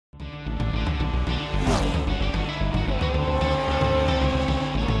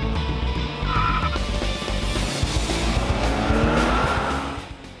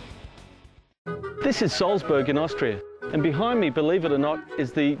This is Salzburg in Austria, and behind me, believe it or not,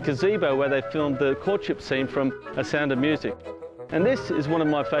 is the gazebo where they filmed the courtship scene from A Sound of Music. And this is one of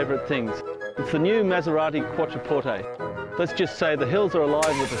my favourite things. It's the new Maserati Quattroporte. Let's just say the hills are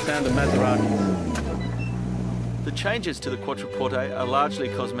alive with the sound of Maseratis. The changes to the Quattroporte are largely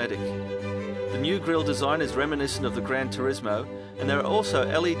cosmetic. The new grille design is reminiscent of the Gran Turismo, and there are also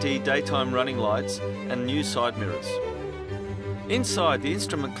LED daytime running lights and new side mirrors. Inside, the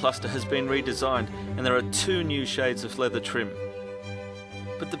instrument cluster has been redesigned and there are 2 new shades of leather trim.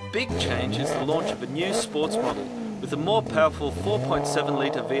 But the big change is the launch of a new sports model with a more powerful 4.7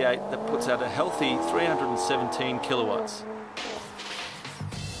 litre V8 that puts out a healthy 317 kilowatts.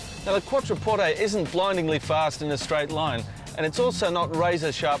 Now the Quattroporte isn't blindingly fast in a straight line, and it's also not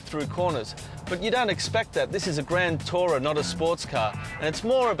razor sharp through corners. But you don't expect that. This is a Grand Tourer, not a sports car, and it's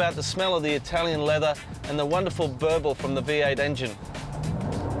more about the smell of the Italian leather and the wonderful burble from the V8 engine.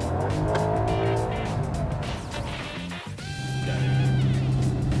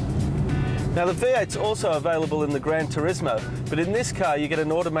 Now the V8's also available in the Gran Turismo, but in this car you get an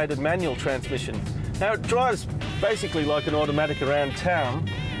automated manual transmission. Now it drives basically like an automatic around town,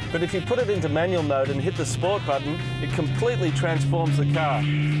 but if you put it into manual mode and hit the sport button, it completely transforms the car.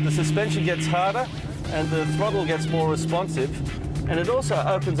 The suspension gets harder and the throttle gets more responsive, and it also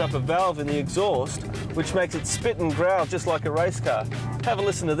opens up a valve in the exhaust which makes it spit and growl just like a race car. Have a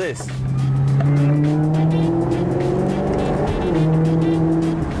listen to this.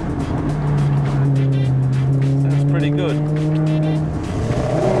 Sounds pretty good.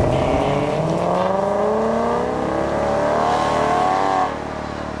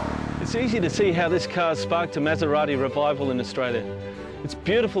 It's easy to see how this car sparked a Maserati revival in Australia. It's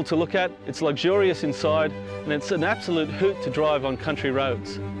beautiful to look at, it's luxurious inside, and it's an absolute hoot to drive on country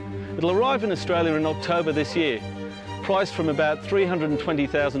roads. It'll arrive in Australia in October this year, priced from about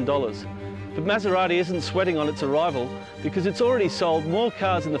 $320,000. But Maserati isn't sweating on its arrival because it's already sold more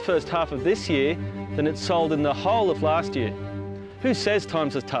cars in the first half of this year than it sold in the whole of last year. Who says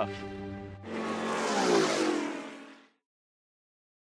times are tough?